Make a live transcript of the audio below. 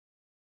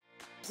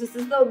This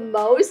is the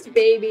most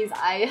babies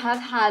I have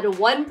had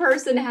one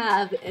person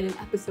have in an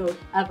episode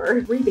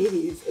ever. 3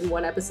 babies in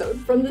one episode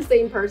from the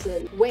same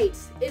person. Wait,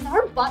 is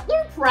our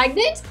butler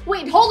pregnant?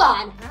 Wait, hold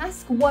on.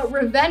 Ask what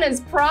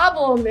Ravenna's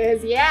problem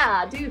is.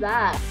 Yeah, do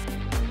that.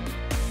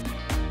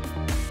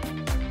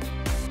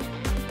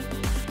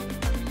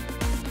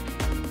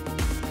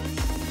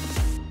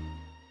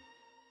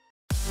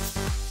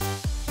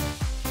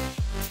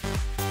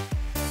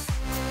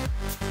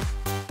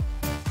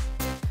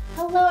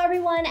 Hello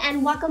everyone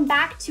and welcome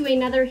back to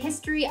another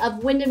History of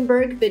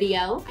Windenburg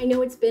video. I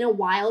know it's been a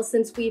while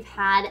since we've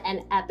had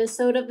an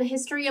episode of the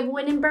History of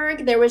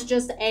Windenburg. There was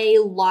just a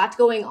lot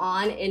going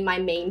on in my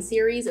main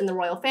series, in the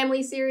Royal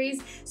Family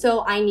series,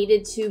 so I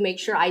needed to make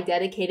sure I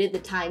dedicated the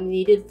time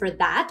needed for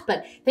that.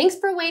 But thanks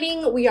for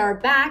waiting, we are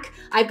back.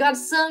 I've got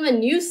some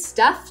new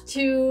stuff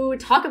to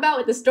talk about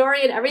with the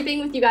story and everything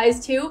with you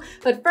guys too.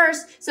 But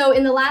first, so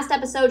in the last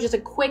episode, just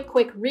a quick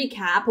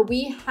recap,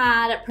 we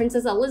had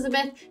Princess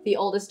Elizabeth, the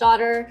oldest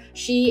daughter.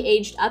 She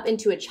aged up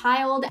into a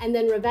child, and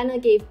then Ravenna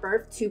gave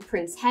birth to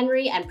Prince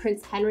Henry, and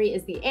Prince Henry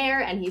is the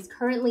heir, and he's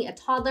currently a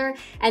toddler.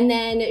 And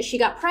then she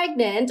got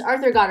pregnant,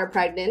 Arthur got her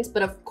pregnant,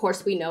 but of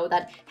course we know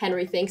that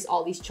Henry thinks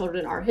all these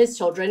children are his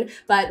children.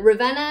 But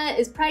Ravenna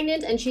is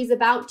pregnant, and she's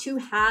about to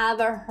have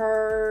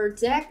her,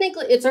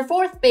 technically, it's her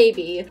 4th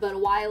baby, but a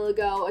while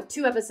ago,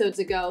 2 episodes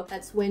ago,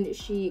 that's when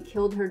she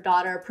killed her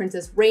daughter,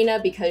 Princess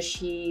Raina, because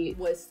she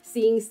was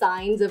seeing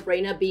signs of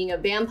Raina being a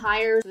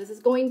vampire. So this is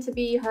going to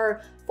be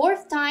her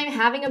 4th time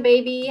having a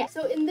baby.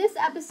 So in this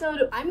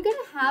episode, I'm gonna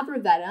have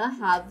Ravenna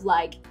have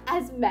like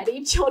as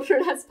many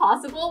children as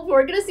possible.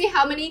 We're gonna see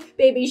how many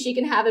babies she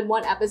can have in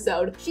one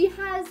episode. She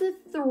has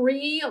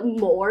 3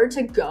 more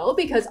to go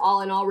because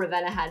all in all,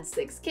 Ravenna had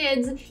 6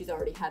 kids. She's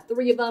already had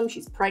 3 of them.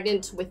 She's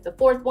pregnant with the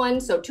 4th one.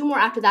 So 2 more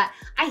after that.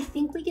 I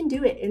think we can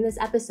do it in this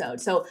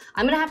episode. So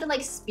I'm gonna have to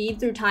like speed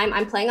through time.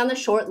 I'm playing on the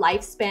short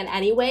lifespan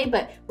anyway,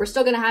 but we're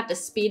still gonna have to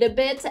speed a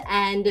bit,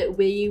 and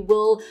we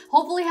will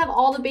hopefully have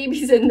all the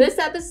babies in this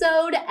episode.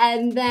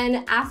 And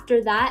then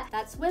after that,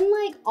 that's when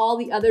like all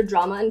the other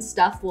drama and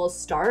stuff will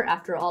start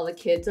after all the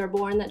kids are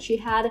born that she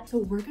had. So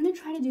we're gonna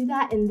try to do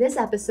that in this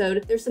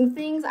episode. There's some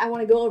things I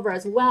want to go over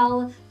as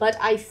well, but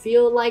I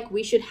feel like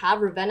we should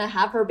have Ravenna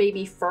have her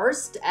baby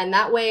first, and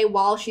that way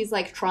while she's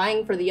like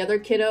trying for the other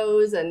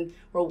kiddos and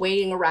we're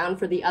waiting around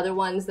for the other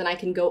ones, then I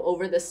can go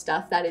over the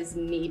stuff that is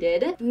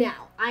needed.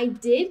 Now, I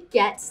did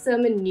get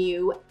some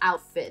new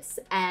outfits,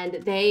 and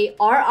they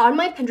are on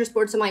my Pinterest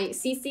board. So my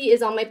CC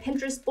is on my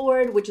Pinterest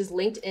board, which is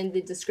linked in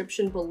the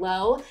description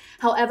below.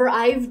 However,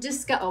 I've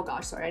discovered, oh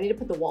gosh, sorry, I need to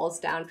put the walls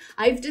down.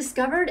 I've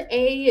discovered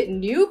a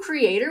new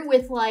creator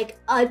with like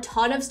a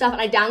ton of stuff,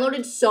 and I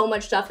downloaded so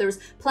much stuff. There was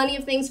plenty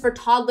of things for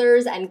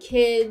toddlers and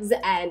kids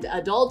and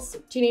adults,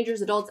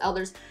 teenagers, adults,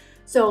 elders.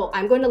 So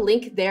I'm going to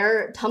link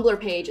their Tumblr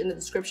page in the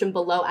description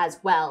below as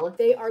well.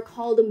 They are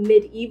called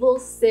Medieval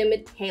Sim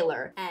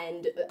Tailor.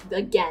 And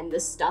again,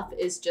 this stuff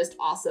is just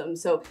awesome.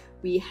 So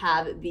we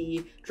have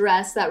the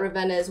dress that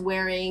Ravenna is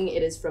wearing.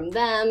 It is from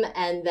them.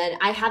 And then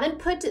I haven't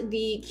put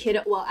the kid,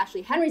 well,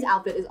 actually Henry's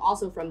outfit is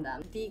also from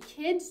them. The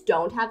kids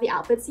don't have the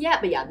outfits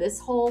yet, but yeah, this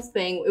whole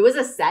thing, it was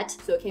a set.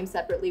 So it came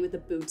separately with the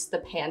boots, the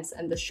pants,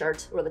 and the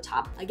shirt or the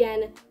top.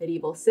 Again,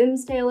 Medieval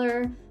Sims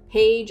Tailor.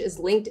 Page is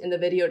linked in the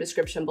video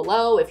description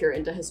below if you're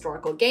into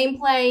historical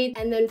gameplay.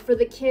 And then for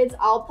the kids,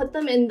 I'll put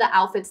them in the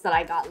outfits that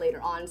I got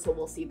later on, so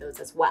we'll see those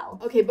as well.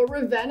 Okay, but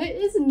Ravenna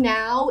is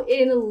now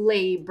in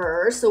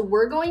labor, so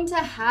we're going to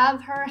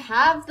have her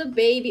have the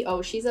baby.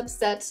 Oh, she's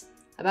upset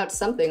about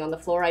something on the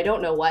floor, I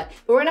don't know what.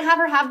 But we're gonna have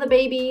her have the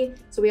baby.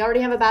 So we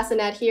already have a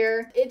bassinet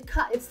here.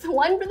 It's the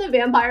one for the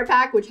vampire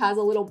pack, which has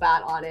a little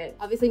bat on it.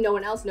 Obviously no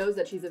one else knows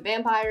that she's a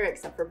vampire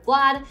except for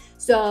Vlad.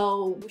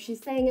 So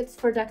she's saying it's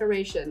for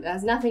decoration. It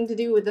has nothing to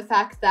do with the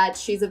fact that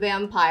she's a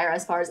vampire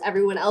as far as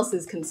everyone else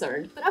is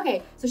concerned. But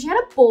okay, so she had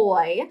a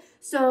boy.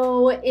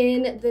 So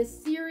in the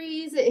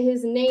series,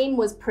 his name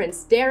was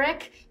Prince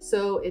Derek.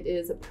 So it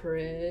is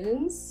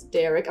Prince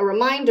Derek. A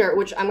reminder,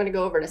 which I'm gonna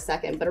go over in a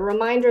second, but a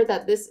reminder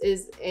that this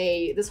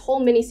whole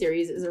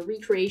mini-series is a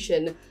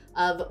recreation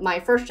of my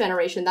first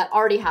generation that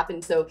already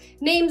happened. So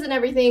names and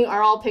everything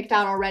are all picked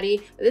out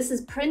already. This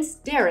is Prince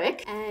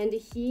Derek, and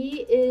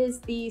he is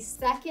the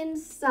 2nd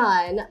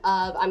son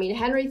of, I mean,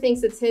 Henry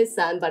thinks it's his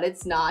son, but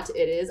it's not.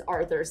 It is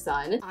Arthur's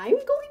son. I'm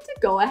going to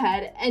go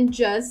ahead and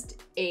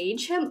just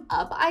age him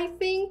up, I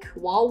think.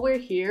 While we're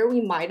here, we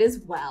might as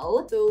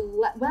well.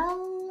 So,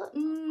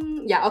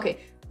 yeah, okay.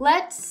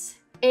 Let's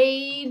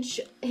age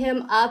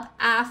him up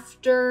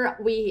after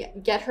we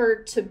get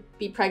her to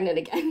be pregnant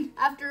again.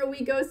 After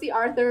we go see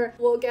Arthur,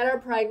 we'll get her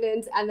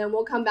pregnant, and then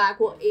we'll come back,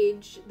 we'll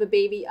age the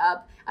baby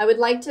up. I would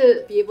like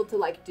to be able to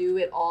like do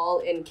it all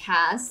in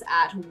cast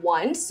at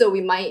once, so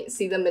we might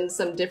see them in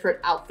some different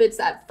outfits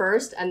at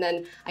first, and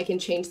then I can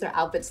change their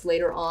outfits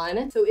later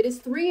on. So it is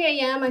 3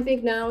 a.m. I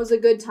think now is a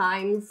good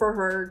time for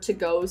her to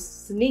go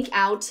sneak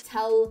out,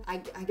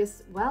 I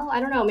guess, well, I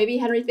don't know, maybe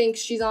Henry thinks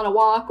she's on a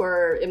walk,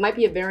 or it might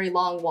be a very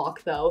long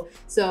walk though.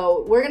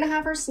 So we're gonna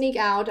have her sneak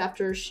out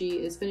after she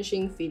is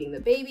finishing feeding the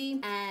baby.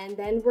 baby, and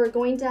then we're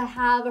going to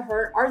have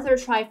Arthur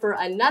try for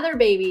another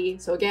baby.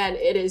 So again,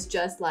 it is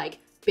just like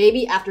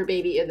baby after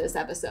baby in this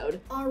episode.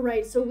 All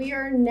right, so we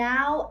are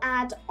now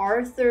at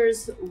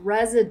Arthur's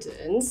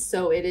residence.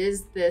 So it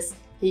is this,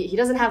 he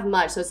doesn't have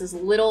much, so it's this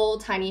little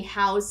tiny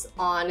house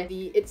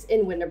it's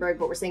in Windenburg,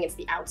 but we're saying it's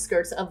the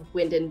outskirts of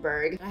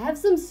Windenburg. I have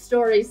some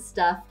story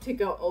stuff to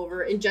go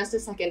over in just a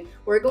second.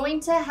 We're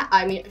going to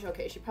I mean,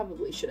 okay, she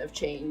probably should have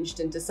changed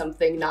into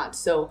something not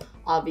so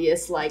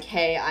obvious, like,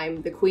 hey,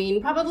 I'm the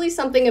queen. Probably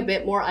something a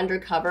bit more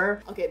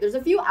undercover. Okay, there's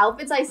a few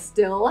outfits I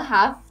still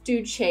have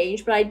to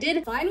change, but I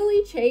did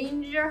finally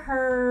change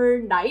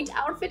her night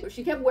outfit.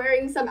 She kept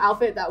wearing some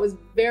outfit that was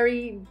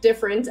very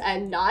different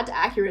and not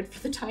accurate for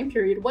the time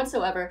period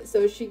whatsoever.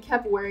 So she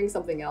kept wearing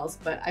something else,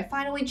 but I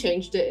finally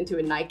changed it into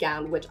a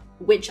nightgown,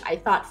 which I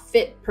thought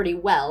fit pretty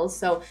well.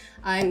 So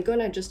I'm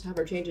gonna just have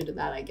her change into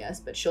that, I guess,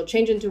 but she'll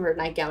change into her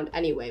nightgown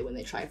anyway when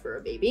they try for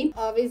a baby.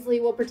 Obviously,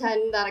 we'll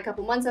pretend that a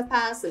couple months have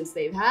passed since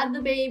they've had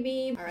the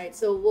baby. All right,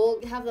 so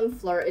we'll have them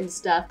flirt and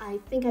stuff. I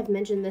think I've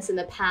mentioned this in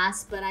the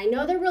past, but I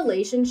know their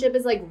relationship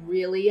is like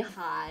really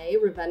high,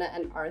 Ravenna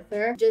and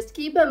Arthur. Just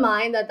keep in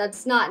mind that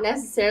that's not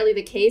necessarily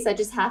the case. I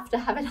just have to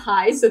have it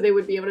high so they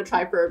would be able to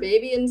try for a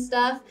baby and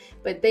stuff.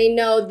 But they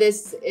know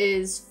this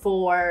is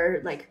for,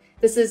 like,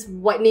 this is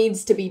what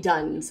needs to be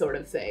done sort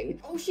of thing.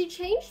 Oh, she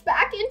changed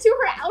back into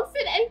her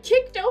outfit and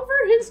kicked over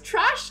his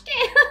trash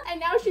can. And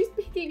now she's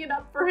picking it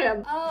up for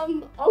him.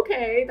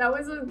 Okay, that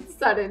was a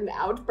sudden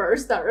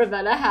outburst that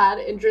Ravenna had.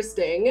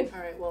 Interesting.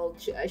 All right, well,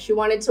 she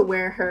wanted to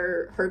wear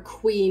her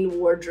queen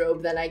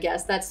wardrobe then, I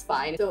guess. That's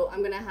fine. So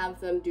I'm gonna have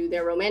them do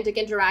their romantic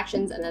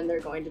interactions and then they're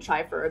going to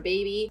try for a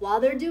baby. While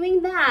they're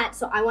doing that,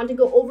 so I want to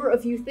go over a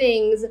few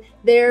things.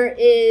 There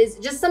is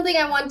just something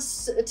I want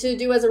to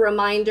do as a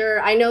reminder.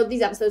 I know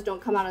these episodes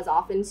don't come out as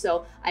often,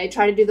 so I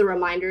try to do the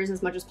reminders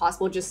as much as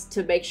possible just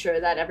to make sure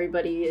that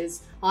everybody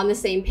is on the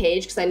same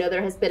page, because I know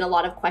there has been a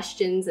lot of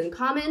questions and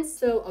comments.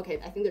 So, okay,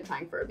 I think they're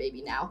trying for a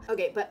baby now.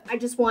 Okay, but I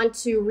just want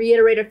to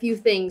reiterate a few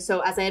things.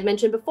 So as I had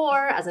mentioned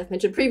before, as I've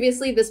mentioned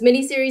previously, this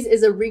mini-series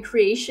is a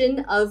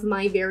recreation of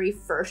my very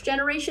first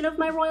generation of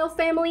my royal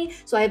family.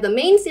 So I have the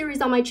main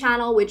series on my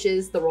channel, which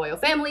is the Royal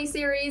Family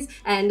series,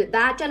 and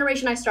that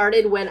generation I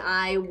started when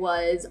I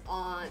was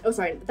on,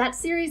 that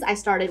series I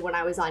started when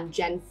I was on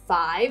Gen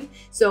 5.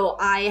 So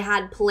I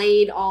had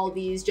played all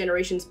these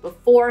generations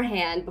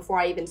beforehand, before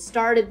I even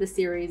started the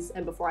series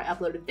and before I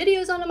uploaded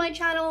videos onto my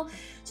channel.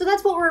 So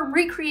that's what we're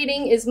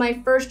recreating, is my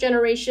first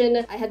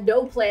generation. I had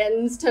no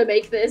plans to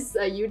make this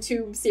a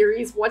YouTube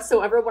series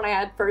whatsoever when I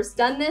had first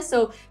done this,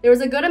 so there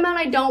was a good amount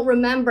I don't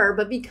remember,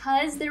 but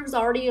because there was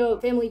already a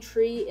family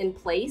tree in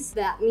place,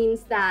 that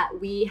means that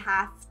we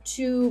have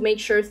to make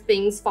sure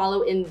things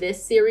follow in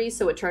this series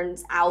so it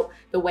turns out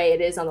the way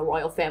it is on the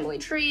royal family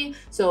tree.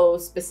 So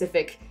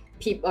specific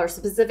people or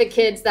specific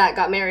kids that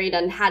got married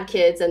and had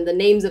kids and the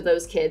names of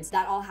those kids,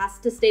 that all has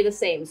to stay the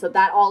same. So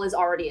that all is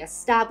already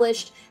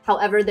established.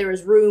 However, there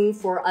is room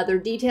for other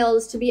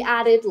details to be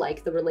added,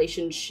 like the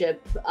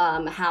relationship,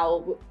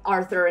 how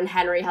Arthur and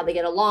Henry, how they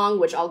get along,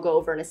 which I'll go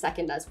over in a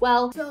second as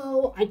well.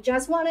 So I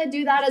just want to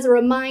do that as a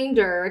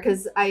reminder,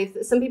 because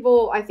some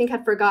people I think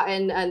had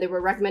forgotten and they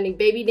were recommending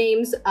baby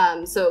names.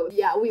 So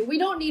yeah, we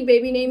don't need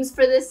baby names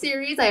for this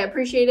series. I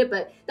appreciate it,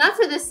 but not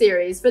for this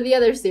series, for the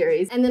other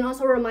series. And then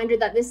also a reminder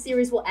that this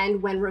series will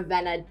end when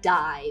Ravenna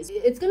dies.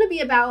 It's gonna be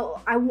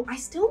about, I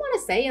still want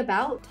to say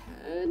about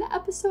 10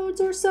 episodes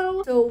or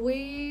so. So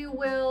we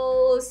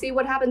will see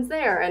what happens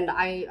there, and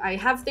I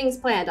have things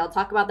planned. I'll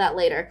talk about that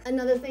later.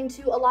 Another thing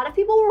too, a lot of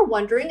people were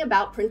wondering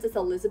about Princess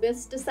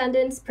Elizabeth's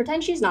descendants.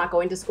 Pretend she's not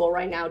going to school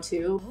right now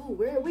too. Oh,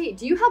 wait,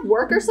 do you have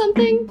work or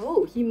something?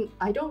 Oh,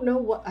 I don't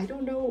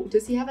know,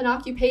 does he have an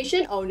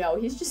occupation? Oh no,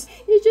 he's just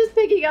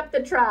picking up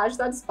the trash.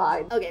 That's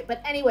fine. Okay,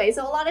 but anyway,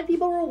 so a lot of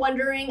people were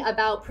wondering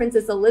about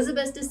Princess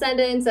Elizabeth's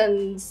descendants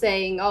and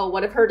saying, oh,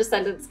 what if her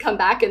descendants come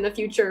back in the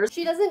future?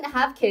 She doesn't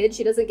have kids,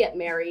 she doesn't get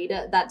married.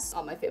 That's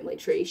on my family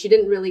tree. She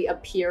didn't really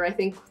appear, I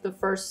think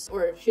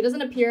she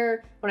doesn't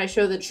appear when I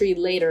show the tree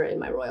later in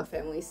my royal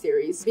family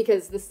series,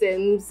 because The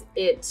Sims,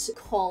 it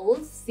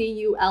culls,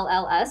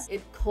 C-U-L-L-S,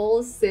 it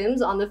culls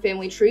Sims on the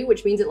family tree,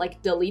 which means it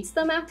like deletes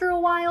them after a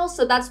while.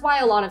 So that's why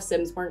a lot of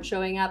Sims weren't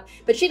showing up.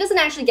 But she doesn't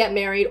actually get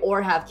married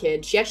or have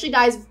kids. She actually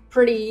dies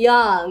pretty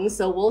young,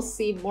 so we'll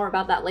see more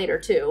about that later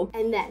too.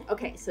 And then,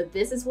 okay, so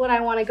this is what I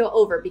want to go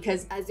over,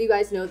 because as you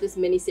guys know, this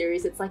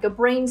mini-series, it's like a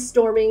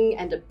brainstorming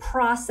and a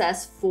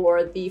process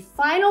for the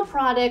final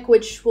product,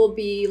 which will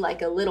be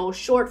like a little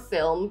short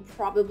film,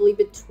 probably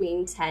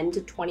between 10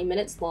 to 20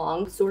 minutes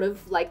long, sort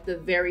of like the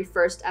very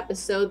first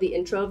episode, the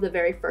intro of the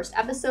very first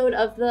episode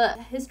of the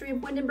History of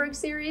Windenburg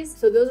series.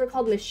 So those are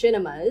called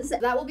machinimas.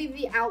 That will be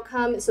the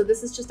outcome. So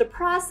this is just a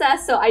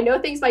process. So I know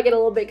things might get a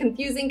little bit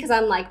confusing because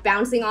I'm like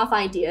bouncing off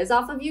ideas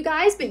off of you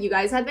guys, but you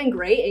guys have been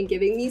great and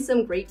giving me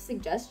some great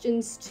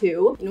suggestions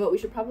too. You know what, we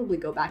should probably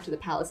go back to the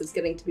palace. It's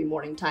getting to be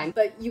morning time,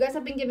 but you guys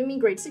have been giving me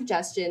great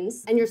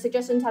suggestions, and your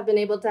suggestions have been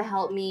able to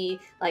help me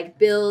like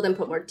build and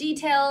put more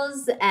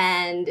details,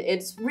 and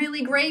it's really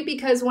really great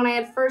because when I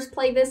had first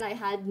played this, I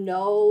had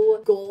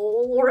no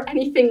goal or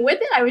anything with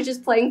it. I was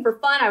just playing for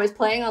fun. I was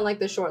playing on like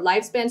the short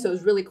lifespan, so it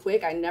was really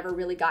quick. I never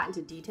really got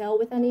into detail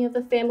with any of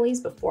the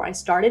families before I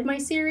started my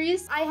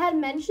series. I had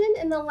mentioned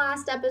in the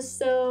last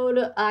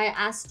episode, I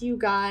asked you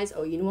guys,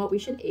 oh, you know what? We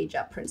should age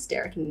up Prince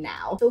Derek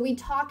now. So we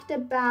talked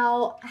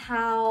about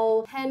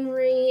how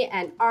Henry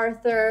and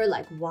Arthur,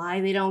 like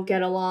why they don't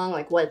get along,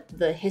 like what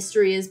the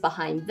history is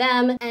behind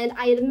them. And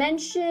I had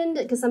mentioned,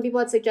 because some people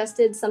had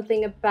suggested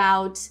something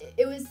about,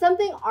 it was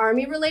something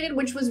army related,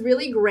 which was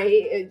really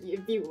great.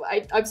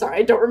 I'm sorry,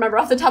 I don't remember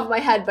off the top of my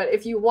head, but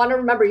if you want to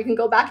remember, you can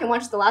go back and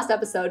watch the last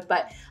episode.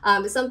 But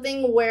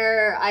something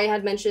where I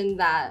had mentioned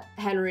that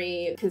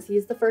Henry, because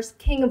he's the first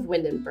king of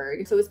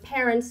Windenburg, so his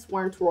parents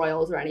weren't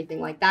royals or anything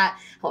like that.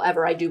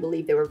 However, I do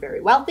believe they were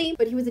very wealthy,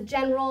 but he was a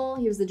general.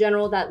 He was the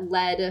general that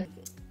led,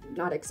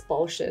 not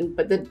expulsion,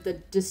 but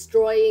the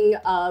destroying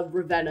of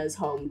Ravenna's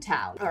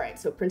hometown. All right,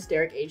 so Prince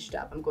Derek aged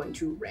up. I'm going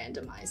to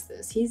randomize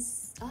this.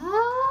 He's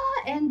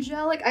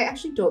angelic. I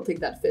actually don't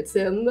think that fits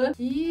him.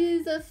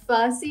 He's a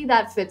fussy.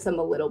 That fits him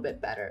a little bit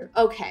better.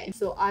 Okay,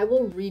 so I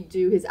will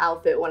redo his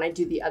outfit when I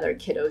do the other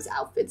kiddos'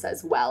 outfits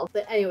as well.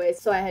 But anyways,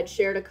 so I had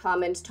shared a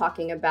comment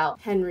talking about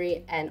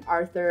Henry and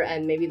Arthur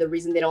and maybe the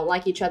reason they don't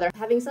like each other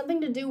having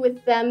something to do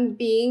with them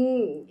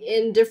being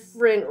in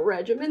different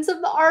regiments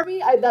of the army.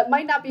 That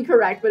might not be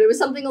correct, but it was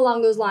something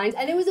along those lines.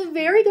 And it was a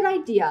very good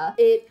idea.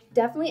 It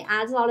definitely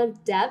adds a lot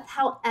of depth.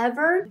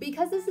 However,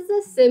 because this is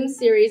a sim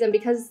series and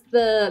because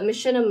the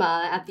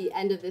machinima at the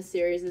end of this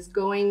series is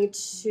going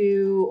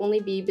to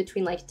only be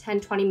between like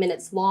 10-20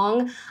 minutes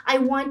long, I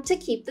want to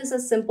keep this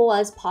as simple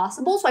as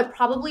possible. So I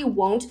probably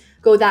won't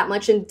go that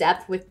much in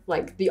depth with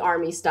like the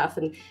army stuff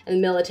and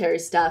military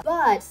stuff.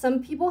 But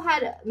some people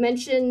had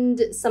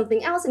mentioned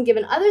something else and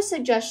given other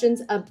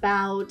suggestions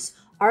about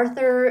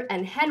Arthur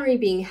and Henry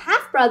being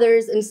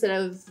half-brothers instead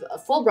of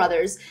full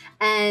brothers,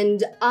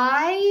 and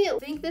I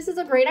think this is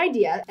a great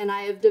idea, and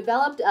I have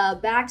developed a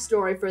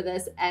backstory for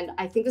this, and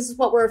I think this is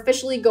what we're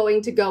officially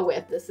going to go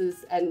with. This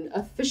is an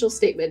official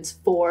statement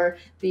for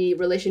the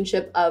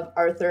relationship of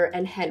Arthur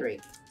and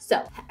Henry.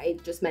 So, I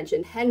just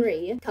mentioned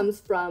Henry comes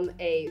from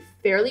a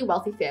fairly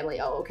wealthy family.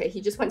 Oh, okay, he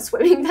just went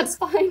swimming, that's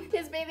fine.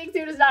 His bathing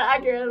suit is not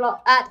accurate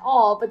at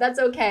all, but that's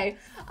okay.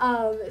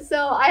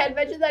 So I had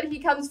mentioned that he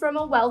comes from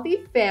a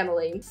wealthy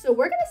family. So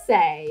we're gonna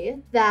say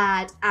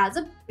that as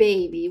a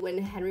baby, when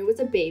Henry was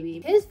a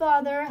baby, his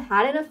father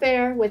had an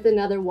affair with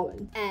another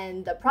woman.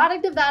 And the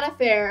product of that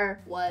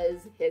affair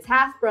was his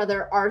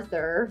half-brother,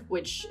 Arthur,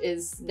 which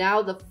is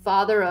now the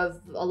father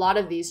of a lot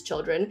of these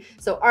children.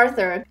 So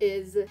Arthur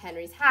is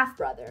Henry's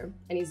half-brother,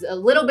 and he's a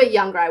little bit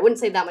younger. I wouldn't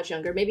say that much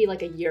younger, maybe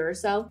like a year or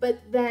so. But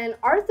then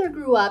Arthur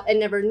grew up and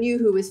never knew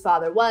who his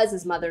father was.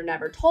 His mother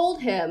never told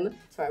him.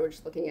 Sorry, we're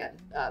just looking at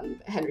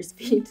Henry's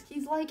feet.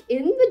 He's like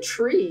in the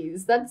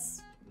trees.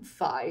 That's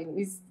fine.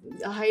 He's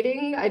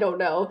hiding? I don't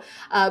know.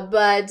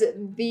 But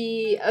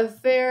the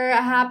affair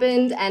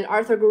happened and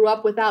Arthur grew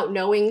up without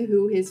knowing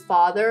who his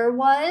father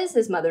was.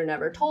 His mother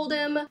never told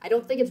him. I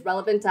don't think it's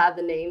relevant to have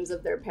the names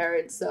of their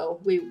parents,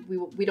 so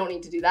we don't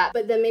need to do that.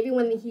 But then maybe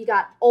when he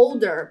got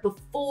older,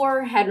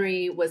 before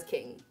Henry was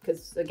king,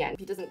 because again,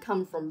 he doesn't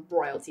come from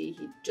royalty.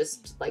 He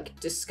just like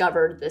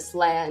discovered this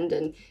land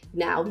and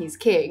now he's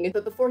king.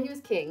 But before he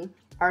was king,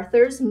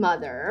 Arthur's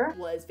mother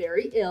was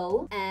very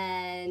ill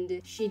and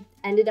she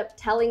ended up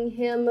telling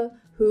him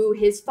who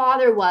his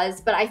father was,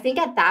 but I think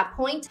at that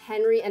point,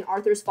 Henry and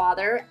Arthur's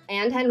father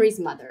and Henry's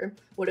mother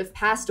would have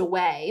passed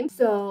away.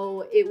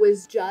 So it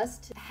was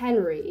just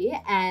Henry,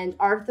 and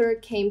Arthur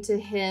came to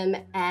him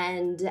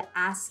and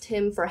asked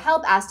him for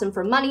help, asked him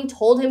for money,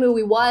 told him who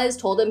he was,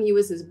 told him he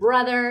was his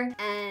brother,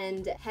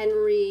 and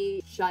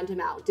Henry shunned him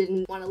out,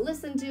 didn't want to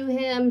listen to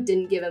him,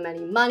 didn't give him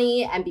any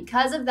money, and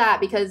because of that,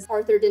 because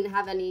Arthur didn't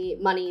have any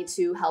money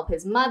to help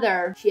his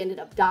mother, she ended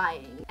up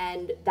dying.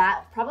 And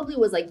that probably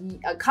was like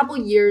a couple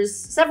years,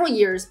 several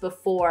years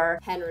before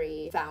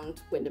Henry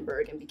found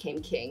Windenburg and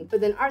became king.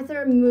 But then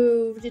Arthur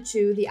moved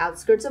to the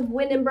outskirts of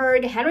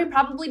Windenburg. Henry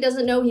probably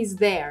doesn't know he's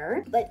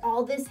there, but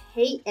all this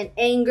hate and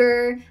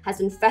anger has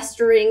been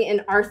festering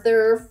in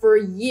Arthur for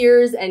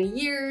years and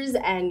years,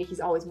 and he's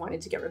always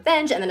wanted to get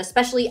revenge. And then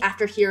especially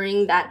after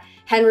hearing that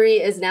Henry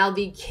is now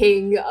the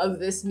king of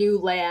this new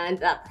land,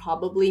 that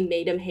probably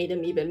made him hate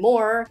him even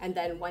more. And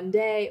then one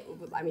day,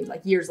 I mean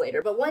like years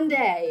later, but one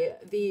day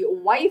the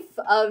wife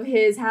of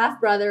his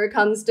half-brother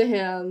comes to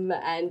him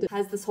and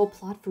has this whole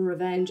plot for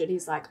revenge, and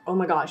he's like, oh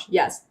my gosh,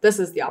 yes, this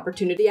is the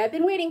opportunity I've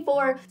been waiting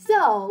for.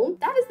 So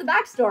that is the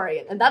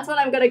backstory, and that's what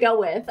I'm gonna go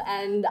with.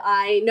 And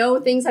I know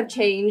things have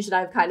changed, and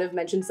I've kind of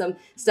mentioned some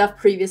stuff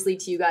previously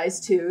to you guys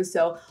too,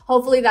 so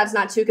hopefully that's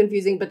not too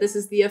confusing, but this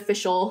is the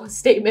official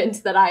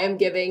statement that I am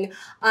giving.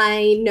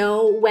 I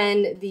know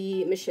when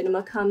the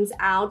machinima comes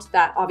out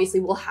that obviously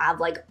we'll have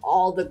like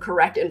all the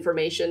correct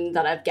information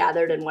that I've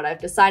gathered and what I've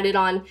decided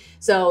on,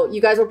 so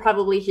you guys will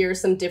probably hear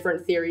some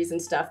different theories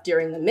and stuff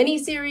during the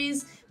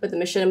mini-series, but the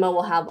machinima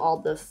will have all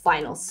the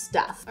final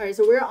stuff. All right,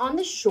 so we're on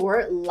the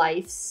short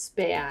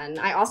lifespan.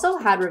 I also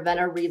had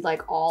Ravenna read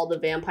like all the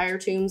vampire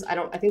tombs.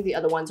 I think the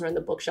other ones are in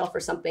the bookshelf or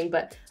something,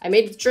 but I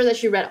made sure that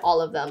she read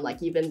all of them,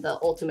 like even the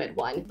ultimate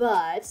one.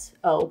 But,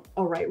 oh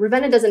right,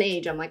 Ravenna doesn't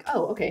age. I'm like,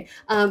 oh, okay.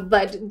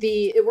 But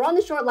we're on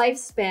the short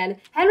lifespan.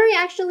 Henry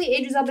actually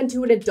ages up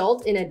into an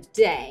adult in a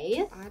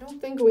day. I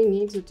don't think we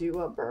need to do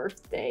a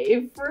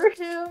birthday for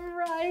him,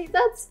 right?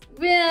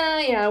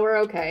 Yeah, we're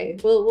okay.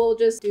 We'll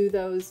just do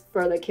those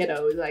for the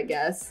kiddos, I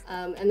guess.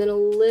 And then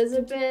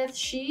Elizabeth,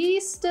 she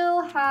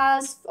still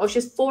has, she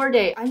has 4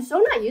 days. I'm so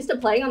not used to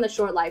playing on the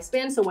short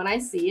lifespan, so when I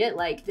see it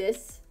like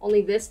this,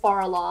 only this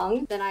far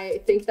along, then I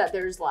think that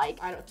there's like,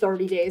 I don't know,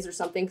 30 days or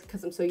something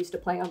because I'm so used to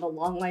playing on the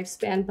long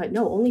lifespan, but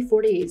no, only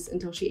 4 days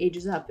until she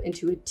ages up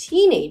into a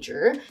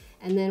teenager.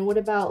 And then what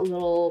about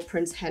little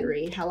Prince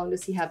Henry? How long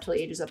does he have till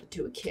he ages up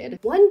into a kid?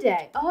 1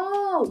 day.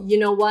 Oh, you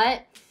know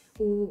what?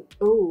 Ooh,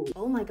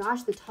 oh my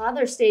gosh, the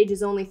toddler stage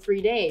is only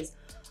 3 days.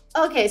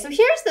 Okay, so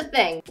here's the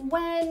thing.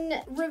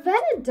 When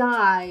Ravenna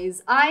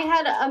dies, I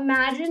had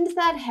imagined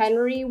that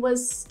Henry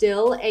was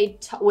still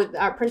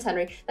Prince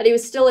Henry, that he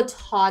was still a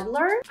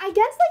toddler. I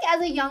guess like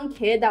as a young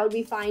kid, that would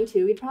be fine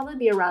too. He'd probably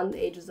be around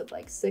the ages of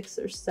like 6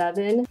 or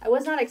 7. I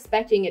was not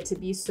expecting it to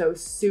be so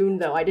soon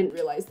though. I didn't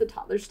realize the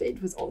toddler stage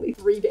was only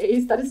 3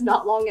 days. That is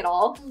not long at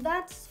all.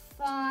 That's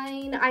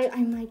fine.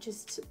 I might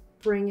just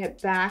bring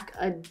it back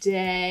a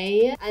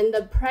day. And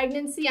the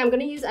pregnancy, I'm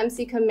gonna use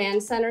MC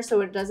Command Center so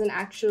it doesn't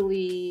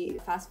actually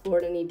fast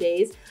forward any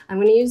days. I'm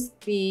gonna use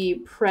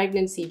the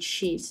pregnancy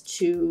cheat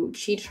to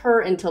cheat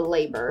her into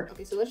labor.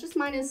 Okay, so let's just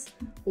minus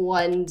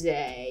 1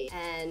 day.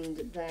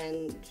 And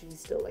then she's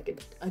still like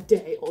a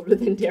day older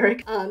than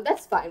Derek.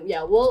 That's fine.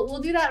 Yeah, we'll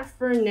do that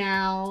for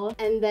now.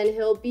 And then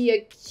he'll be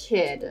a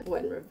kid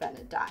when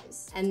Ravenna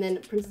dies. And then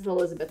Princess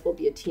Elizabeth will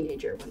be a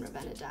teenager when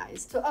Ravenna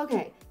dies. So,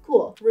 okay,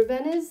 cool.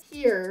 Ravenna's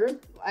here.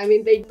 I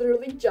mean, they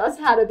literally just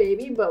had a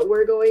baby, but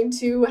we're going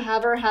to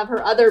have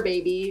her other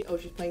baby. Oh,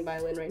 she's playing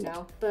violin right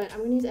now. But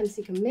I'm gonna use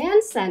MC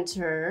Command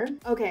Center.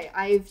 Okay,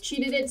 I've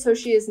cheated it so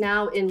she is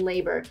now in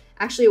labor.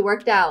 Actually, it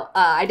worked out.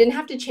 I didn't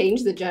have to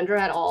change the gender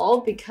at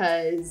all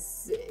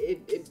because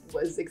it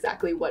was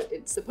exactly what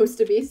it's supposed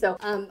to be. So,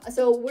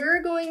 so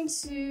we're going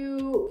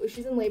to,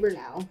 she's in labor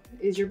now.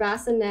 Is your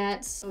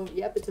bassinet? Oh,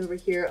 yep, it's over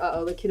here.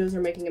 Uh-oh, the kiddos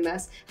are making a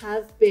mess.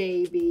 Have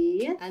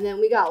baby. And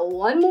then we got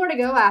 1 more to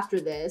go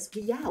after this.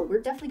 But yeah, we're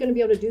definitely gonna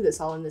be able to do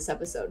this all in this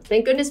episode.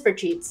 Thank goodness for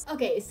cheats.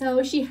 Okay,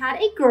 so she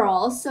had a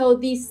girl. So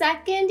the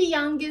second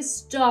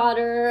youngest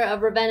daughter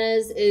of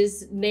Ravenna's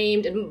is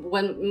named,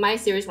 when my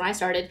series, when I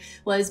started,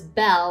 was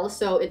Belle.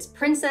 So it's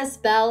Princess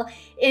Belle.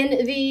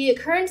 In the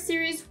current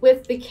series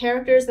with the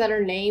characters that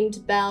are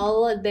named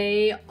Belle,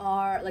 they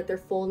are, like their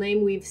full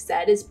name we've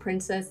said is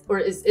Princess, or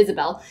is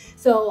Isabel.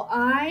 So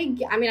I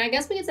mean, I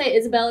guess we could say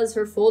Isabel is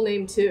her full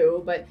name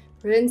too, but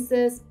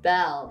Princess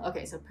Belle.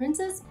 Okay, so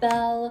Princess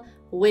Belle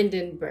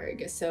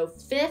Windenburg. So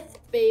 5th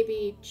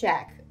baby,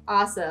 check.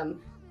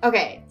 Awesome.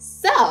 Okay,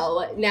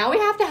 so now we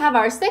have to have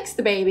our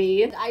 6th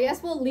baby. I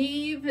guess we'll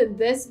leave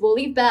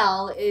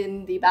Belle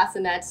in the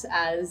bassinet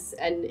as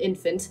an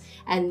infant,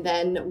 and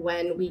then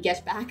when we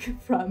get back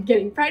from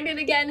getting pregnant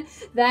again,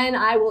 then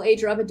I will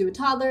age her up into a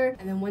toddler,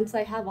 and then once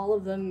I have all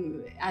of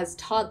them as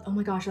oh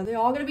my gosh, are they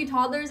all gonna be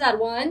toddlers at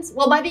once?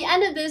 Well, by the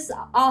end of this,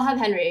 I'll have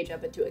Henry age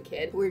up into a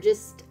kid. We're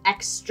just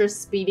extra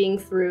speeding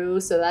through,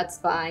 so that's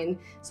fine.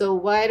 So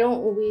why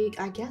don't we,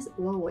 I guess,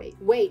 whoa,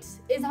 wait,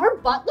 is our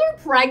butler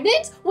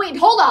pregnant? Wait,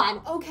 hold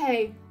on.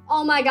 Okay.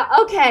 Oh my god.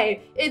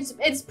 Okay.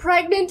 It's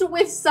pregnant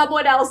with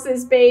someone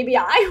else's baby.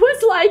 I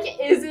was like,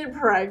 is it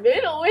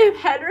pregnant with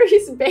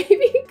Henry's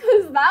baby?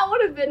 Because that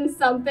would have been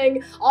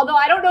something. Although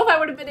I don't know if I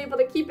would have been able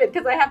to keep it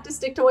because I have to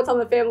stick to what's on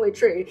the family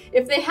tree.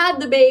 If they had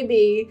the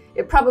baby,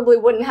 it probably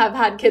wouldn't have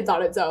had kids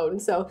on its own.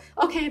 So,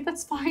 okay,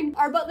 that's fine.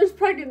 Our butler's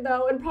pregnant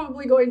though and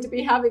probably going to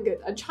be having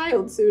a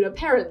child soon,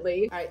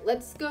 apparently. All right,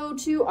 let's go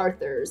to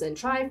Arthur's and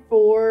try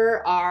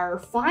for our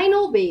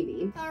final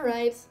baby. All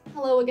right.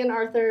 Hello again,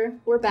 Arthur.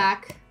 We're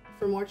back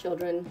for more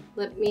children.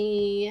 Let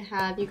me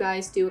have you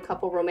guys do a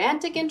couple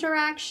romantic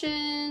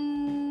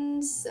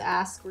interactions.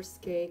 Ask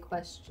risque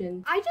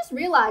question. I just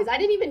realized I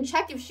didn't even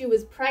check if she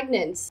was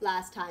pregnant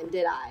last time,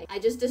 did I? I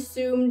just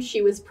assumed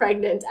she was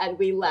pregnant and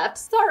we left.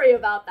 Sorry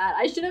about that.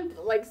 I should have,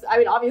 I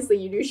mean, obviously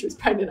you knew she was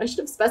pregnant. I should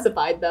have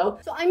specified though.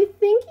 So I'm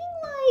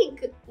thinking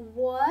like,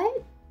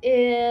 what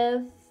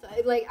if,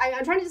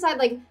 I'm trying to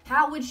decide,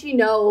 how would she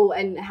know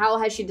and how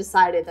has she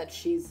decided that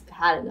she's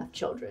had enough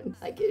children?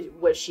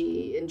 Was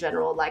she in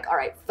general all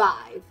right,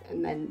 5,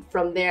 and then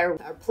from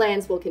there, our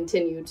plans will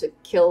continue to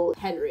kill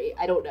Henry?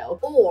 I don't know.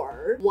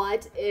 Or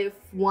what if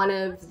one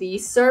of the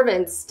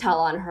servants tell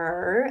on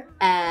her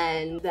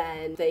and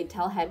then they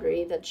tell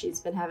Henry that she's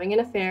been having an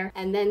affair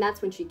and then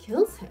that's when she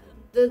kills him?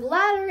 The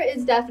latter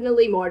is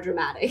definitely more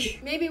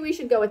dramatic. Maybe we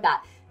should go with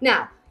that.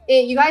 Now,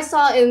 You guys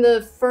saw in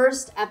the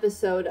first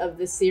episode of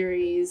the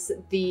series,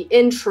 the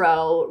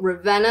intro,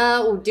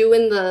 Ravenna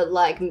doing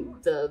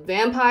the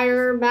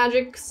vampire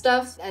magic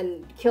stuff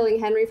and killing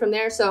Henry from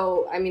there.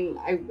 So, I mean,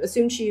 I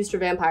assumed she used her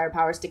vampire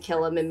powers to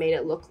kill him and made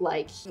it look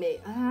like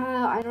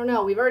I don't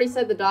know. We've already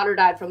said the daughter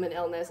died from an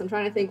illness. I'm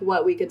trying to think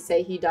what we could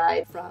say he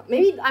died from.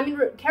 Maybe, I mean,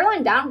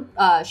 Caroline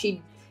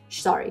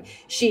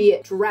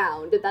she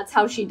drowned. That's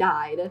how she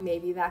died.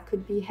 Maybe that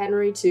could be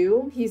Henry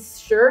too. He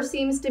sure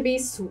seems to be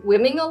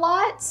swimming a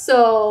lot,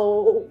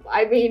 so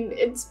I mean,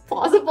 it's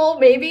possible,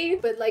 maybe.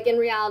 But like in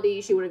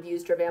reality, she would have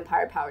used her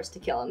vampire powers to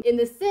kill him. In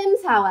The Sims,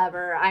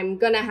 however, I'm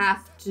gonna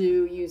have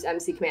to use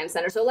MC Command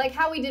Center. So like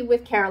how we did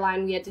with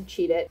Caroline, we had to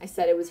cheat it. I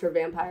said it was her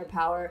vampire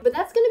power. But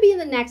that's gonna be in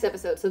the next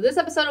episode. So this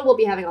episode we'll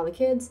be having all the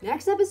kids.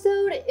 Next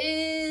episode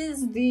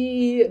is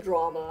the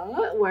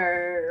drama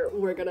where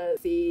we're gonna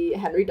see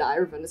Henry die.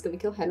 Ravenna's gonna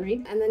kill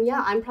Henry. And then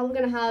yeah, I'm probably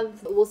gonna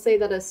we'll say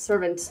that a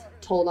servant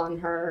told on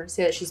her,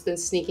 say that she's been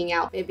sneaking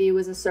out. Maybe it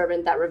was a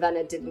servant that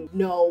Ravenna didn't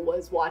know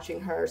was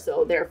watching her,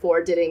 so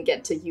therefore didn't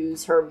get to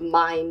use her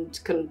mind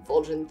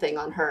convulsion thing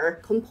on her.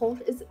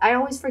 Compulsion, I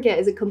always forget,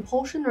 is it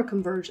compulsion or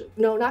conversion?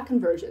 No, not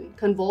conversion.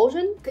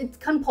 Convulsion? It's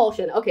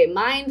compulsion. Okay,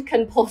 mind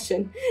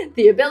compulsion.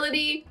 The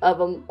ability of,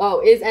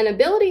 is an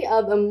ability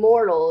of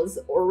immortals,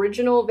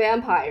 original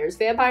vampires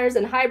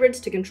and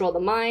hybrids to control the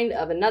mind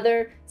of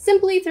another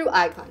simply through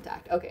eye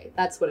contact. Okay,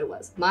 that's what it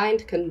was.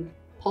 Mind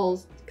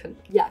compulsion.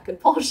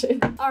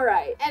 All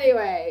right,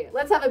 anyway,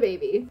 let's have a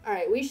baby. All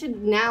right, we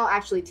should now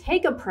actually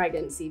take a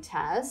pregnancy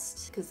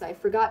test because I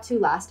forgot to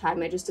last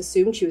time. I just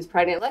assumed she was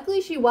pregnant. Luckily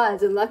she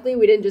was, and luckily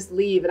we didn't just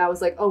leave and I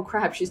was like, oh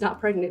crap, she's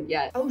not pregnant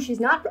yet. Oh, she's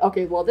not,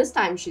 okay, well this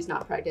time she's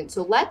not pregnant.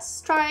 So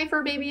let's try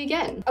for a baby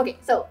again. Okay,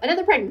 so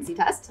another pregnancy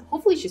test.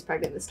 Hopefully she's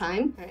pregnant this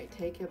time. All right,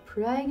 take a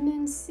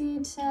pregnancy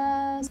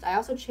test. I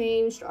also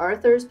changed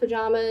Arthur's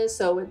pajamas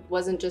so it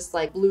wasn't just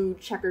like blue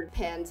checkered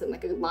pants and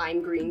like a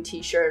lime green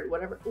t-shirt,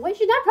 whatever. Wait,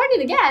 she's not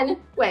pregnant again?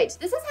 Wait,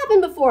 this has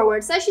happened before where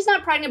it says she's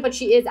not pregnant, but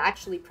she is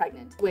actually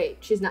pregnant. Wait,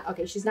 she's not,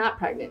 okay, she's not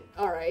pregnant.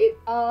 All right,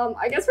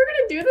 I guess we're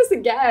gonna do this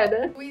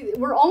again.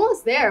 We're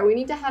almost there. We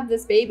need to have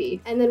this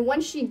baby. And then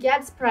once she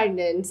gets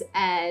pregnant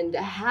and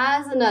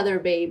has another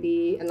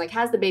baby and like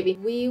has the baby,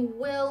 we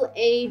will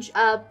age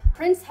up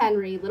Prince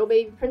Henry, little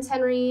baby Prince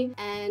Henry.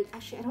 And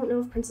actually, I don't know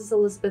if Princess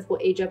Elizabeth will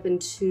age up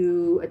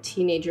into a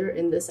teenager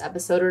in this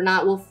episode or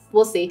not.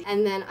 We'll see.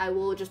 And then I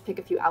will just pick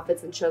a few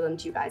outfits and show them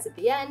to you guys at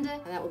the end.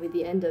 And that will be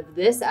the end of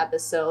this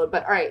episode.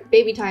 But all right,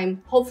 baby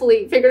time.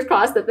 Hopefully, fingers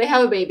crossed that they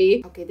have a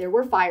baby. Okay, there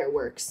were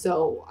fireworks,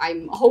 so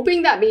I'm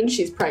hoping that means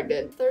she's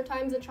pregnant. Third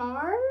time's a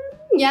charm?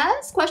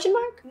 Yes? Question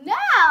mark?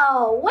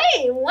 No!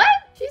 Wait, what?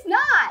 She's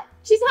not.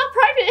 She's not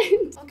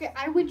pregnant. Okay,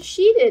 I would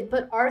cheat it,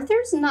 but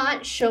Arthur's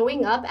not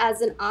showing up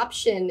as an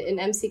option in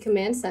MC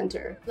Command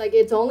Center. Like,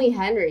 it's only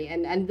Henry,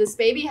 and this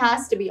baby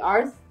has to be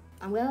Arthur.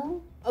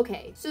 Well,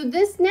 okay. So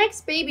this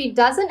next baby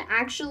doesn't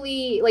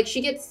actually, like,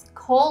 she gets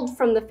culled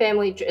from the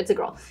family, it's a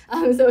girl.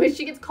 So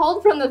she gets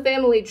culled from the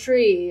family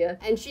tree,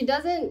 and she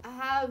doesn't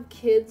have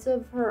kids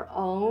of her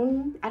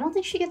own. I don't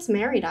think she gets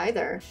married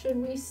either. Should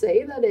we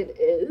say that it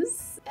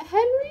is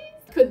Henry?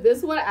 Could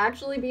this one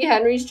actually be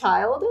Henry's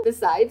child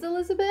besides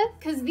Elizabeth?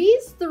 Because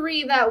these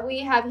three that we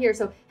have here,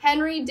 so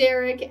Henry,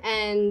 Derek,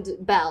 and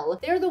Belle,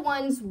 they're the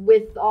ones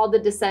with all the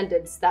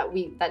descendants that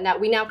we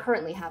now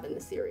currently have in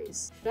the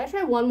series. Should I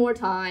try one more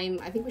time?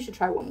 I think we should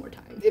try one more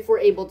time if we're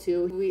able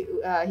to.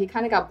 He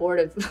kind of got bored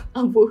of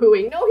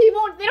woohooing. No, he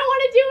won't. They don't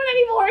want to do it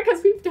anymore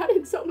because we've done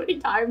it so many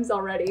times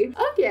already.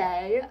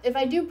 Okay, if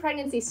I do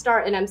pregnancy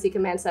start in MC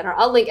Command Center,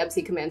 I'll link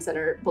MC Command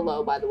Center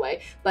below, by the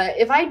way. But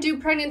if I do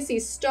pregnancy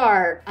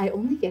start, I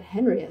only get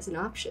Henry as an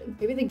option.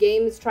 Maybe the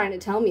game is trying to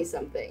tell me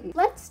something.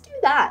 Let's do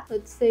that.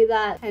 Let's say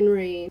that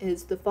Henry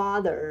is the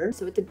father,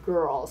 so it's a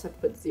girl, so I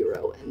have to put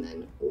 0 and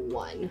then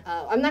 1.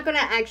 I'm not gonna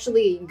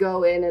actually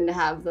go in and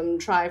have them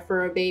try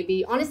for a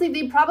baby. Honestly,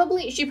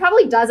 she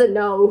probably doesn't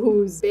know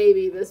whose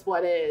baby this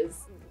one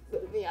is.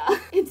 Yeah,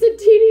 it's a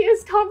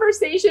tedious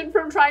conversation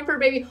from trying for a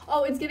baby.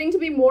 Oh, it's getting to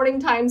be morning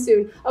time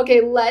soon.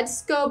 Okay,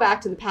 let's go back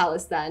to the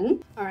palace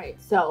then. All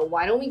right, so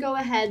why don't we go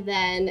ahead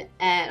then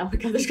and, oh my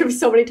God, there's gonna be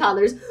so many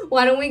toddlers.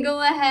 Why don't we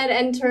go ahead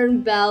and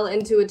turn Belle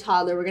into a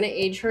toddler? We're gonna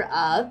age her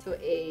up, so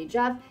age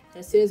up. And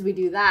as soon as we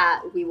do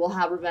that, we will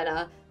have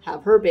Ravenna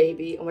have her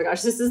baby. Oh my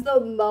gosh, this is the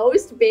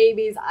most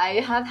babies I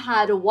have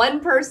had one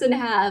person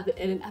have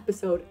in an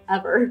episode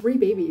ever. 3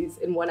 babies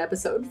in one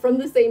episode from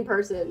the same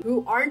person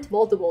who aren't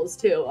multiples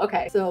too.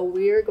 Okay, so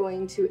we're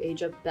going to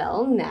age up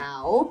Belle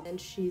now. And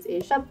she's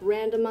aged up,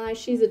 randomized.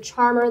 She's a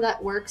charmer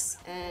that works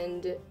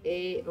and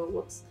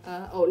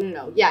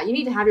no. Yeah, you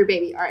need to have your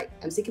baby. All right,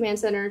 MC Command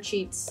Center,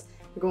 cheats.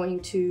 We're going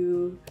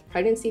to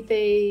pregnancy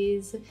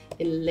phase,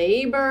 in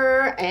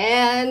labor,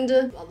 and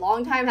a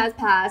long time has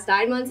passed,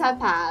 9 months have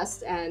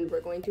passed, and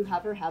we're going to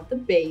have her have the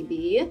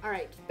baby. All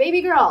right,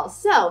 baby girl.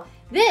 So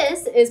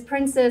this is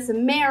Princess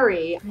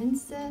Mary.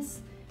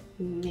 Princess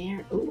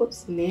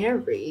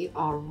Mary.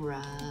 All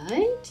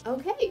right.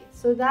 Okay,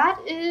 so that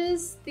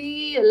is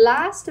the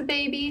last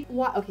baby.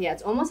 Okay, yeah,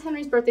 it's almost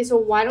Henry's birthday, so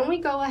why don't we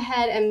go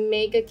ahead and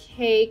make a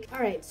cake? All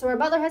right, so our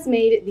butler has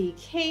made the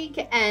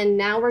cake, and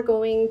now we're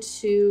going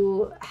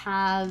to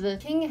have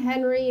King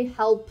Henry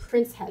help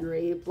Prince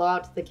Henry blow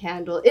out the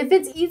candle. If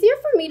it's easier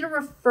for me to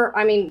refer,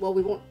 I mean, well,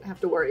 we won't have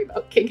to worry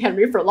about King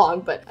Henry for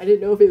long, but I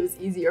didn't know if it was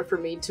easier for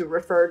me to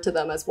refer to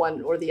them as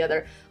one or the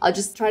other. I'll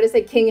just try to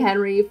say King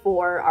Henry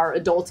for our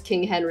adult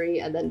King Henry,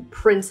 and then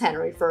Prince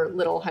Henry for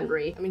little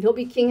Henry. I mean, he'll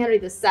be King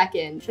Henry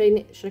II.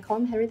 Should I call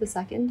him Henry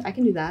II? I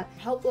can do that.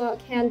 Help blow out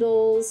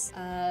candles,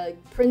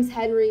 Prince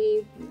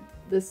Henry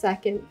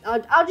II.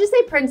 I'll just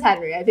say Prince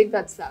Henry. I think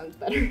that sounds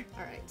better.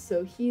 All right,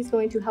 so he's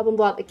going to help him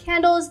blow out the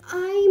candles.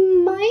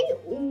 I might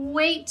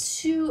wait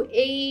to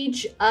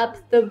age up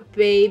the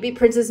baby,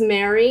 Princess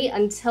Mary,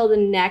 until the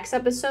next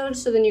episode,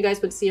 so then you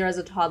guys would see her as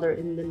a toddler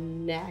in the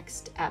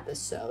next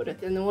episode.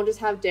 And then we'll just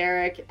have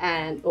Derek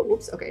and, oh,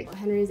 oops, okay.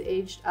 Henry's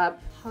aged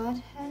up.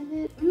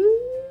 Hot-headed?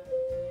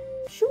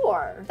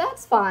 Sure,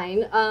 that's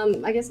fine.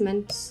 I guess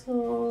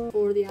mental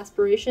for the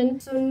aspiration.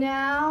 So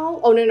now,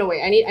 oh no,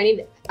 wait, I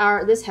need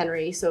this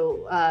Henry,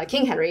 so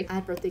King Henry,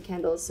 add birthday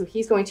candles. So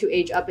he's going to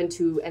age up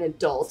into an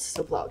adult,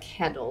 so blow out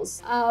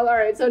candles. All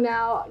right, so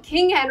now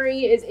King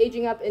Henry is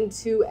aging up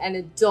into an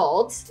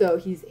adult, so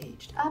he's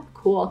aged up,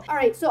 cool. All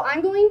right, so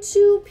I'm going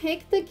to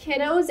pick the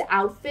kiddos'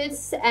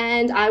 outfits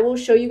and I will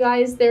show you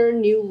guys their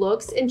new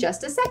looks in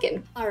just a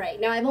second. All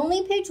right, now I've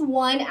only picked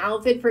one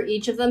outfit for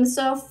each of them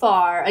so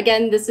far.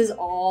 Again, this is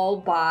all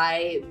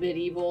by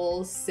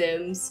Medieval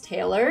Sims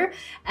Taylor,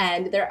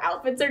 and their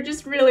outfits are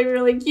just really,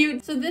 really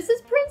cute. So this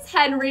is Prince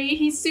Henry.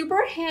 He's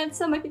super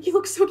handsome. I think he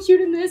looks so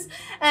cute in this.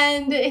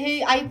 And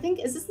I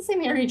think, is this the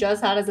same hair he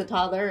just had as a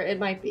toddler? It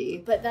might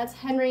be. But that's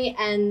Henry,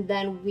 and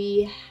then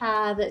we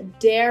have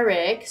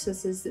Derek. So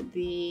this is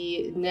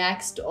the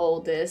next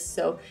oldest.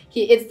 So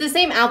it's the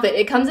same outfit.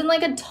 It comes in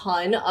like a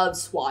ton of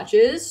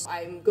swatches.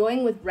 I'm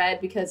going with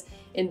red because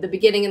in the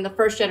beginning, in the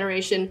first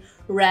generation,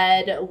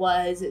 red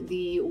was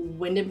the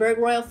Windenburg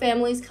royal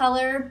family's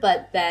color,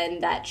 but then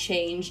that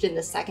changed in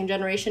the second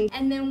generation.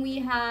 And then we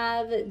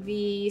have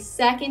the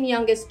second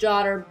youngest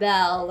daughter,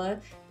 Belle.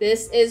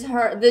 This is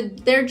her,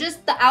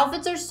 the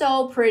outfits are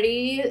so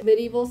pretty.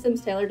 Medieval Sims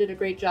Taylor did a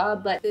great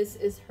job, but this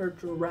is her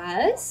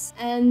dress.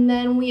 And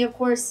then we, of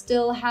course,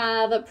 still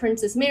have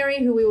Princess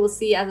Mary, who we will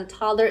see as a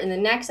toddler in the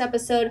next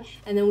episode.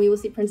 And then we will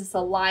see Princess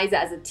Eliza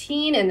as a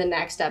teen in the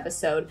next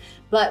episode.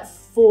 But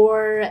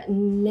for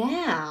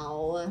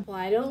now,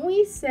 why don't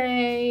we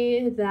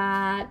say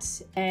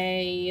that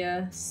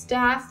a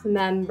staff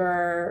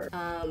member,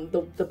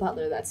 the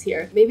butler that's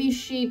here, maybe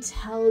she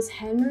tells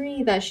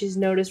Henry that she's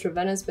noticed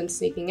Ravenna's been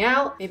sneaking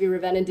out. Maybe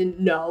Ravenna didn't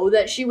know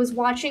that she was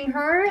watching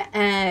her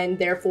and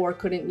therefore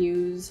couldn't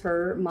use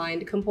her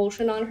mind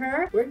compulsion on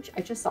her.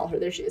 I just saw her,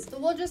 there she is. So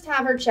we'll just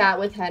have her chat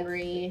with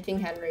Henry, King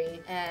Henry,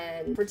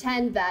 and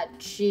pretend that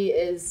she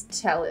is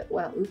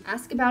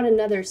ask about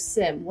another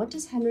sim. What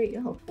does Henry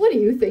know? What do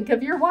you think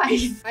of your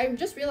wife? I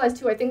just realized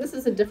too, I think this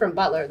is a different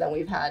butler than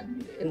we've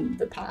had in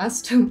the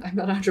past. I'm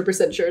not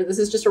 100% sure. This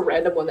is just a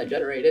random one that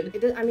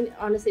generated. I mean,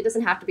 honestly, it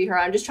doesn't have to be her.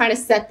 I'm just trying to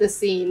set the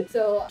scene.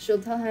 So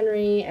she'll tell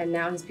Henry, and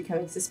now he's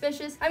becoming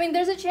suspicious. I mean,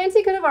 there's a chance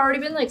he could have already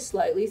been like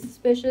slightly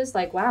suspicious,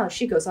 like, wow,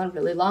 she goes on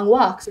really long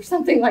walks or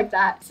something like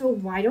that. So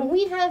why don't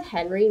we have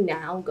Henry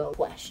now go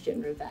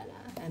question Ravenna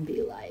and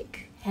be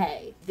like,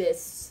 hey,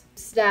 this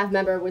staff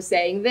member was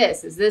saying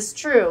this. Is this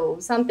true?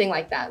 Something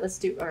like that. Let's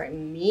do, all right,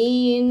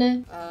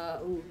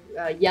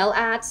 yell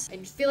at. I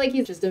just feel like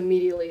he's just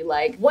immediately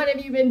like, what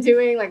have you been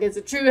doing? Like, is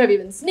it true? Have you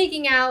been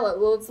sneaking out?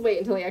 Well, let's wait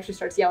until he actually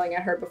starts yelling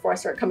at her before I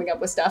start coming up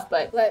with stuff,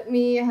 but let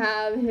me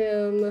have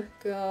him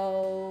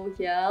go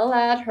yell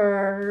at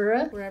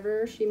her,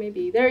 wherever she may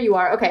be. There you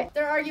are. Okay,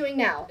 they're arguing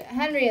now.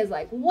 Henry is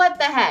like, what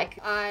the heck?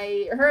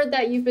 I heard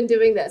that you've been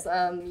doing this.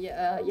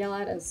 Yell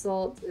at,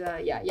 insult,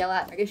 yell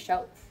at, I guess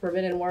shout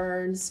forbidden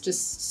words.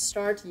 Just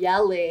start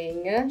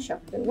yelling.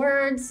 Shout forbidden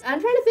words. I'm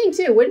trying to think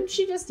too, wouldn't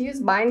she just use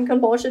mind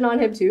compulsion on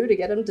him too to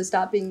get him to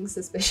stop being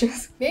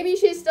suspicious? Maybe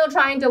she's still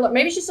trying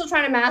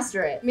to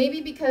master it.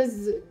 Maybe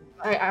because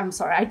I'm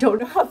sorry, I don't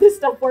know how this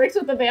stuff works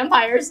with the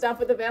vampire stuff,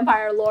 with the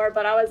vampire lore,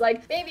 but I was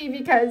like, maybe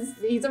because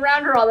he's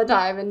around her all the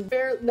time and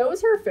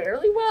knows her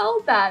fairly well,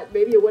 that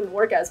maybe it wouldn't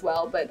work as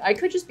well, but I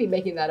could just be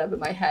making that up in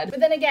my head. But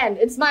then again,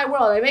 it's my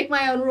world, I make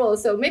my own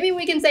rules, so maybe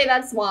we can say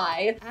that's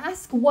why.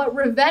 Ask what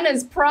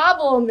Ravenna's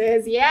problem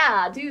is.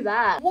 Yeah, do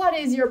that. What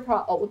is your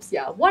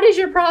what is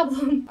your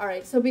problem? All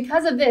right, so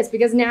because of this,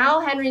 because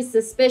now Henry's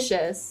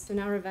suspicious, so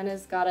now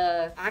Ravenna's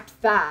gotta act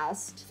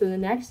fast. So in the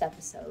next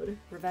episode,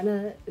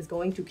 Ravenna is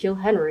going to kill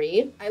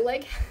Henry. I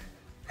like how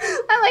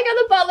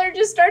the butler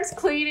just starts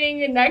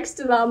cleaning next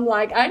to them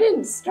like, I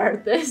didn't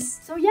start this.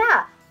 So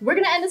yeah, we're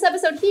gonna end this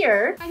episode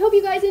here. I hope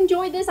you guys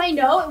enjoyed this. I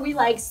know we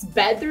like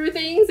sped through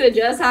things and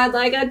just had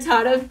like a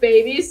ton of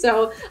babies,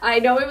 so I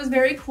know it was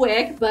very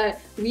quick,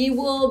 but we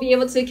will be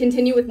able to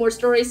continue with more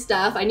story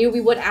stuff. I knew we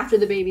would after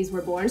the babies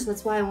were born, so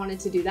that's why I wanted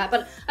to do that.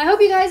 But I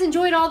hope you guys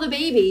enjoyed all the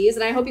babies,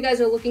 and I hope you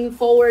guys are looking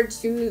forward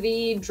to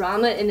the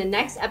drama in the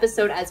next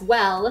episode as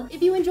well.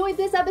 If you enjoyed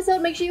this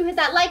episode, make sure you hit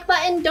that like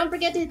button. Don't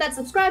forget to hit that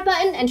subscribe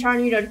button and turn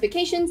on your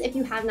notifications if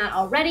you have not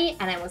already,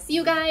 and I will see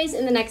you guys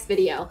in the next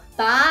video.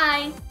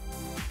 Bye!